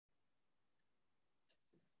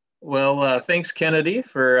Well, thanks, Kennedy,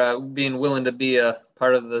 for being willing to be a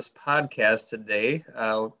part of this podcast today.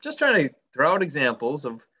 Just trying to throw out examples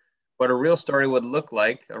of what a real story would look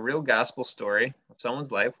like, a real gospel story of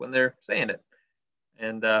someone's life when they're saying it.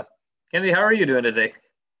 And Kennedy, how are you doing today?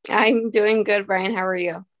 I'm doing good, Brian. How are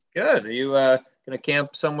you? Good. Are you going to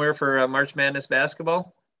camp somewhere for March Madness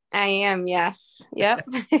basketball? I am, yes. Yep.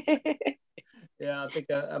 Yeah, I think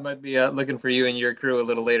I might be looking for you and your crew a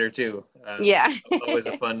little later too. Yeah. Always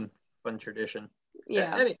a fun tradition.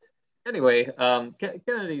 Yeah. Any, anyway,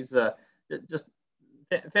 Kennedy's just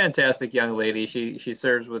fantastic young lady. She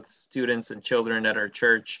serves with students and children at our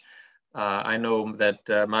church. I know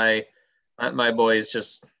that my boys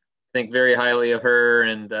just think very highly of her,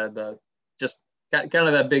 and the just kind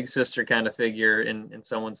of that big sister kind of figure in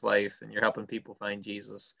someone's life, and you're helping people find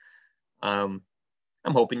Jesus. Um,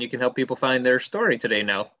 I'm hoping you can help people find their story today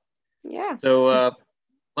now. Yeah. So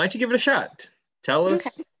why don't you give it a shot? Tell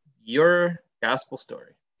us Okay. your gospel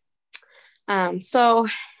story. So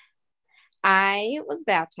I was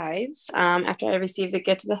baptized after I received the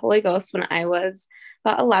gift of the Holy Ghost when I was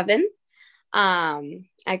about 11.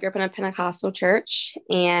 I grew up in a Pentecostal church,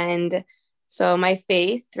 and so my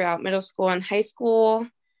faith throughout middle school and high school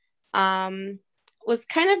was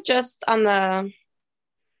kind of just on the,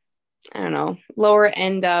 I don't know, lower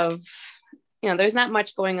end of, there's not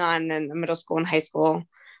much going on in the middle school and high school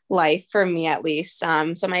life for me, at least.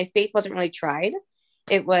 So my faith wasn't really tried.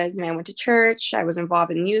 It was, I went to church, I was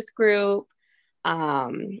involved in youth group,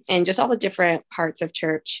 and just all the different parts of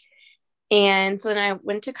church. And so then I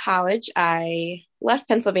went to college. I left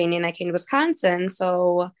Pennsylvania and I came to Wisconsin.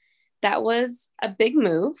 So that was a big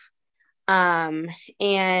move. Um,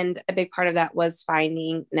 and a big part of that was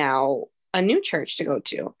finding now a new church to go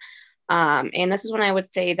to. And this is when I would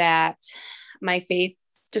say that my faith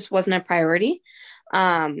just wasn't a priority,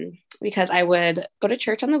 because I would go to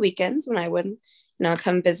church on the weekends when I would,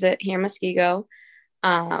 come visit here in Muskego.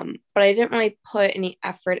 But I didn't really put any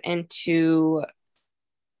effort into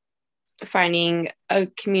finding a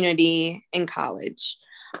community in college.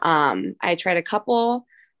 I tried a couple,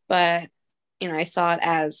 but I saw it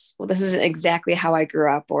as, well, this isn't exactly how I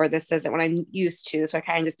grew up, or this isn't what I'm used to. So I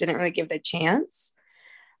kind of just didn't really give it a chance.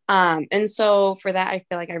 And so for that, I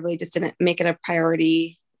feel like I really just didn't make it a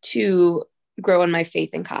priority to grow in my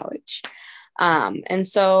faith in college. And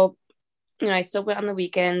so, I still went on the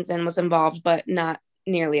weekends and was involved, but not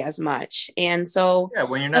nearly as much. And so, Yeah,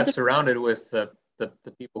 when you're as not a surrounded with the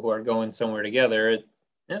people who are going somewhere together,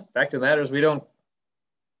 yeah, fact of the matter is we don't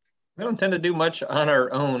tend to do much on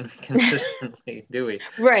our own consistently, do we?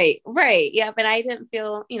 right, right, yeah, but I didn't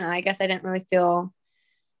feel, I guess I didn't really feel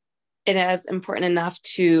it as important enough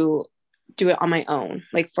to do it on my own,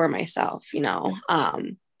 like for myself,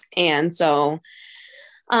 and so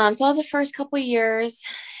so that was the first couple of years.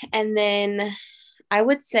 And then I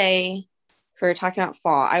would say, for talking about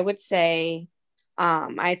fall, I would say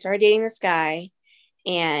I started dating this guy.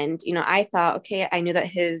 And, I thought, okay, I knew that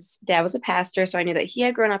his dad was a pastor. So I knew that he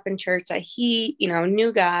had grown up in church, that he,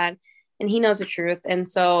 knew God and he knows the truth. And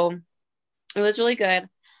so it was really good.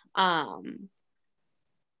 Um,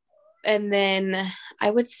 and then I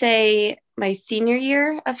would say my senior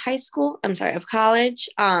year of high school, I'm sorry, of college.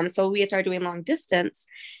 So we had started doing long distance.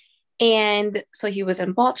 And so he was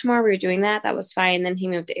in Baltimore. We were doing that. That was fine. Then he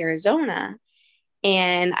moved to Arizona.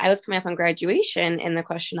 And I was coming up on graduation, and the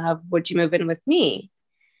question of, would you move in with me?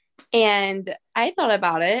 And I thought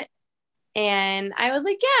about it, and I was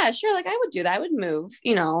like, yeah, sure. Like I would do that. I would move,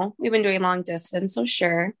 we've been doing long distance. So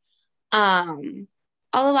sure. Um,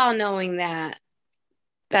 all while knowing that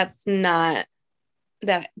that's not,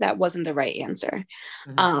 that wasn't the right answer.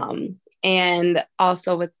 Mhm. And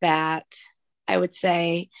also with that, I would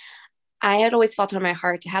say I had always felt on my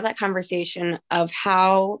heart to have that conversation of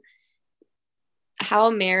how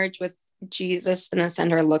a marriage with Jesus in the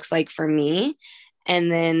center looks like for me.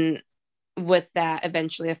 And then with that,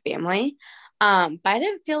 eventually a family. But I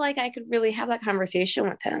didn't feel like I could really have that conversation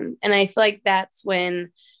with him. And I feel like that's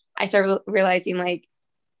when I started realizing like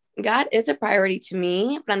God is a priority to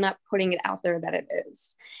me, but I'm not putting it out there that it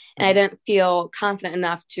is. And I Mhm. didn't feel confident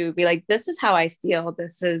enough to be like, this is how I feel.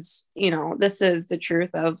 This is, this is the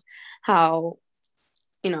truth of how,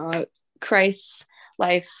 Christ's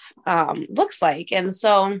life looks like. And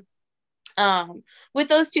so with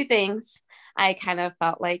those two things, I kind of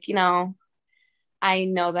felt like, I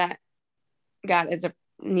know that God is a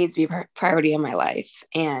needs to be a priority in my life.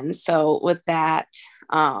 And so with that,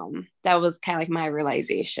 that was kind of like my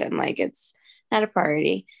realization, like it's not a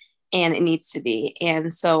priority and it needs to be.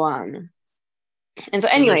 And so Was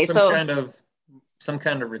there anyway, so some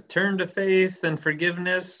kind of return to faith and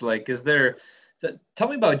forgiveness? Like, is there Tell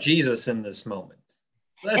me about Jesus in this moment.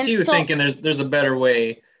 That's And you so thinking there's a better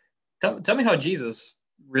way. Tell me how Jesus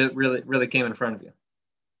really came in front of you.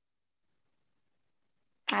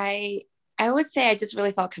 I I would say I just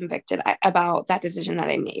really felt convicted about that decision that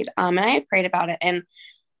I made. And I had prayed about it. And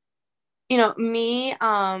me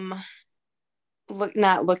not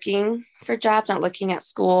looking for jobs, not looking at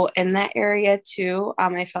school in that area too.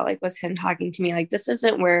 I felt like was him talking to me like this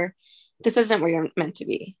isn't where you're meant to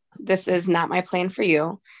be. This is not my plan for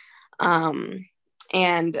you. Um,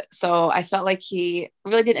 and so I felt like he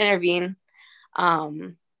really did intervene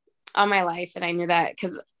um on my life. And I knew that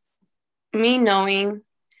because me knowing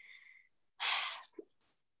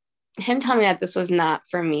him telling me that this was not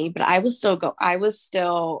for me, but I was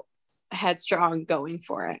still headstrong going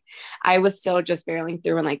for it. I was still just barreling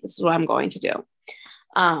through and like, this is what I'm going to do.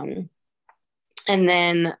 Um, and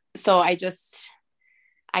then, so I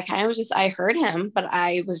kind of was just, I heard him, but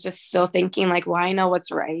I was just still thinking like, well, I know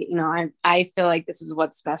what's right. I feel like this is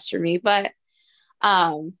what's best for me,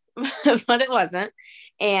 um, but it wasn't.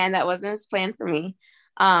 And that wasn't his plan for me.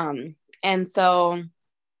 And so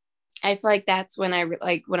I feel like that's when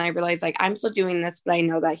when I realized like I'm still doing this, but I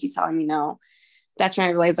know that he's telling me no. That's when I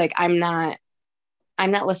realized like I'm not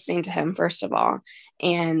listening to him first of all,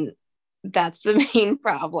 and that's the main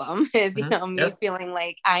problem is me Yep. feeling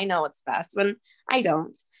like I know what's best when I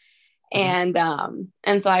don't. Mm-hmm.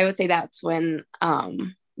 And so I would say that's when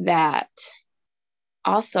that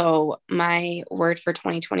also my word for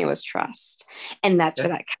 2020 was trust, and that's where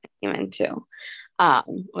Okay. that kind of came into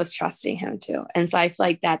was trusting him too. And so I feel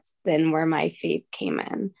like that's then where my faith came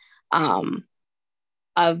in, um,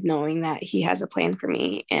 of knowing that he has a plan for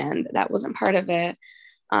me and that wasn't part of it,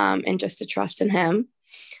 and just to trust in him.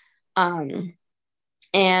 Um,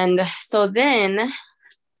 and so then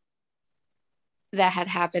that had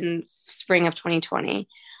happened spring of 2020.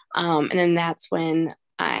 And then that's when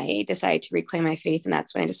I decided to reclaim my faith. And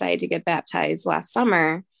that's when I decided to get baptized last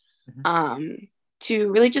summer, Mm-hmm. um,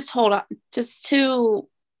 to really just hold on, just to,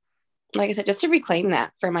 like I said, just to reclaim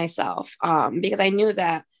that for myself. Because I knew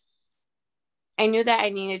that I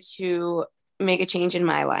needed to make a change in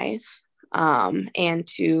my life, and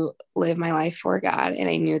to live my life for God. And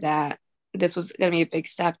I knew that this was going to be a big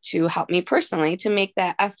step to help me personally to make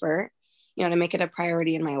that effort, to make it a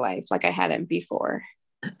priority in my life like I hadn't before.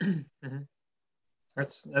 Mm-hmm.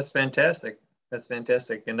 That's fantastic. That's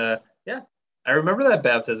fantastic. And yeah, I remember that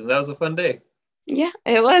baptism. That was a fun day. Yeah,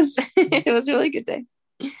 it was. It was a really good day.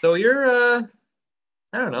 So you're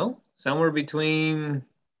I don't know, somewhere between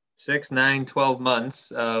 6, 9, 12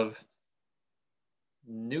 months of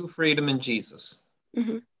new freedom in Jesus.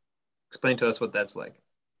 Mm-hmm. Explain to us what that's like.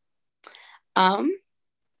 Um,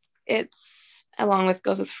 it's along with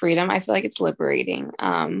goes with freedom. I feel like it's liberating.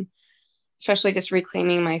 Especially just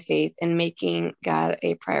reclaiming my faith and making God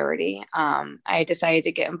a priority. I decided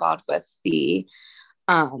to get involved with the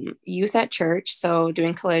youth at church, so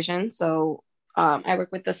doing collision. So I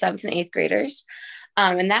work with the 7th and 8th graders,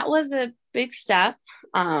 and that was a big step.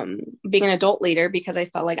 Being an adult leader because I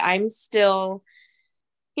felt like I'm still,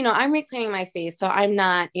 I'm reclaiming my faith, so I'm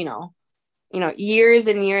not, years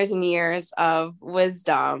and years and years of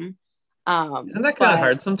wisdom. Isn't that kind of But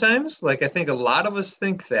hard sometimes? Like I think a lot of us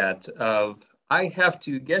think that of I have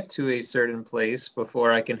to get to a certain place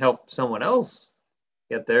before I can help someone else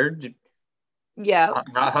get there. yeah,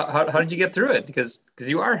 How did you get through it? Because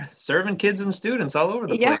you are serving kids and students all over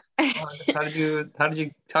the yeah. place. How did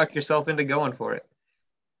you talk yourself into going for it?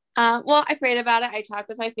 Well, I prayed about it. I talked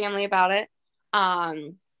with my family about it.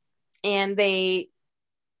 Um, and I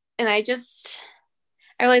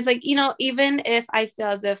realized like, even if I feel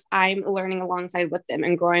as if I'm learning alongside with them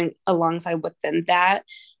and growing alongside with them, that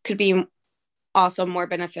could be also more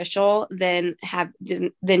beneficial than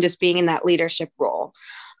just being in that leadership role.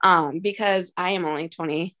 Because I am only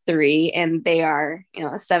 23 and they are,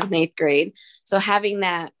 7th and 8th grade. So having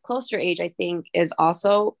that closer age, I think, is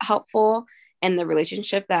also helpful in the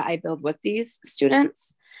relationship that I build with these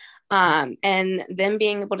students. And then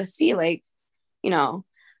being able to see, like, you know,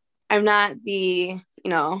 I'm not the,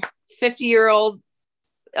 50-year-old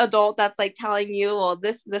adult that's like telling you, well,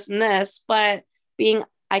 this, and this, but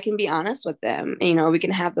I can be honest with them. We can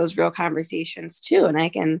have those real conversations too. And I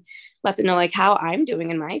can let them know like how I'm doing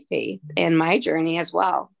in my faith and my journey as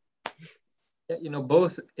well. Yeah,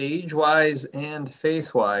 both age-wise and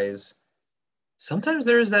faith-wise, sometimes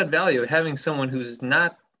there is that value of having someone who's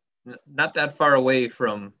not that far away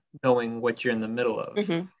from knowing what you're in the middle of.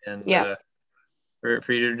 Mm-hmm. And Yeah.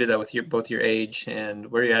 for you to do that with both your age and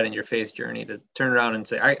where you're at in your faith journey, to turn around and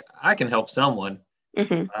say, I can help someone,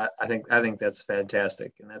 Mm-hmm. I think that's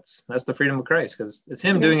fantastic, and that's the freedom of Christ, because it's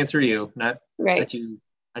Him Yeah. doing it through you, not Right.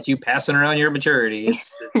 not you passing around your maturity.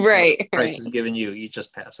 It's what Right. Christ Right. has given you. You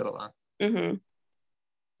just pass it along. Mm-hmm.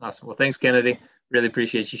 Awesome. Well, thanks, Kennedy. Really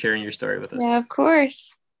appreciate you sharing your story with us. Yeah, of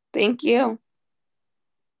course. Thank you.